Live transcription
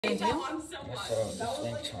This ringtone.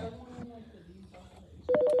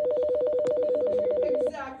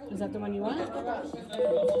 Is that the one you want? No,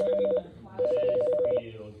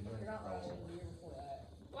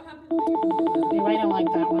 I don't like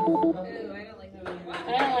that one.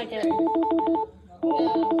 I don't like it.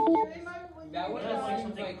 That one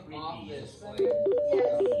sounds like Office.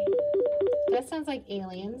 That sounds like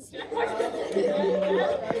aliens.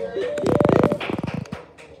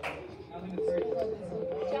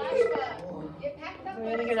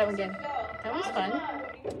 Let me hear that one again. That was fun.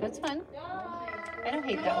 That's fun. I don't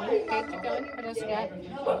hate that one. Okay, keep going. What else you got?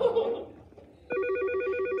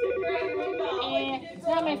 It's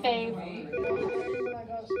not my fave.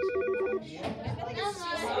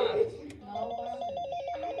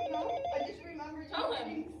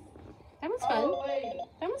 That was fun.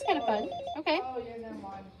 That was kind of fun. Okay.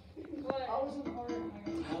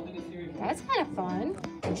 That's kind of fun.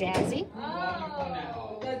 Jazzy.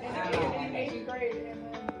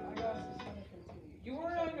 You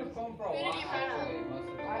were on your phone for a while.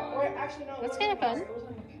 That's kind of fun.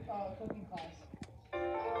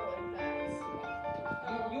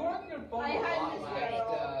 You were on your phone a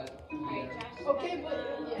lot. Okay,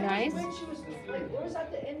 but Nice. when she was like, where was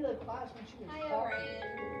at the end of the class when she was talking?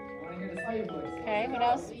 Okay, what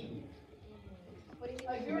else?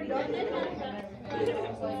 Like, you were done. I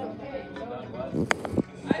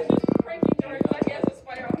was just pranking George like he has a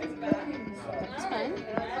spider on his back. That's fun.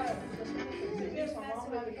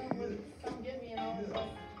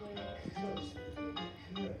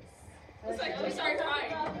 It's like, we started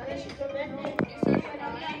crying.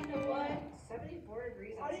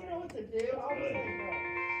 I didn't know what to do.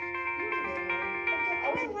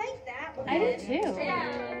 I like that one. I do too. Yeah.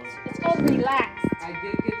 It's called relax. I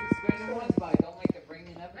did get suspended once, but I don't like to bring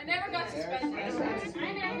it up. I never got suspended. I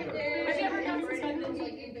never did. Have you ever got suspended?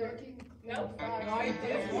 Nope. No, I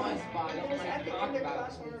did once, but I don't like to talk about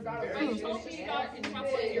it. You told me you got in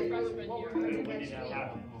trouble in your freshman year.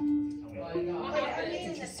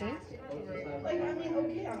 Interesting.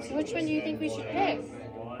 So which one do you think we should pick?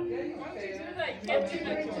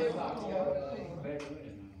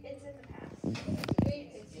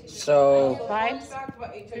 So Vibes?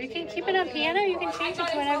 You can keep it on piano, you can change it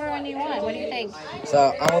to whatever one you want. What do you think?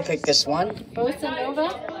 I'm gonna pick this one. Bossa Nova?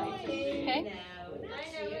 Okay.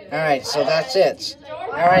 Alright, so that's it.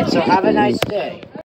 Alright, so have a nice day.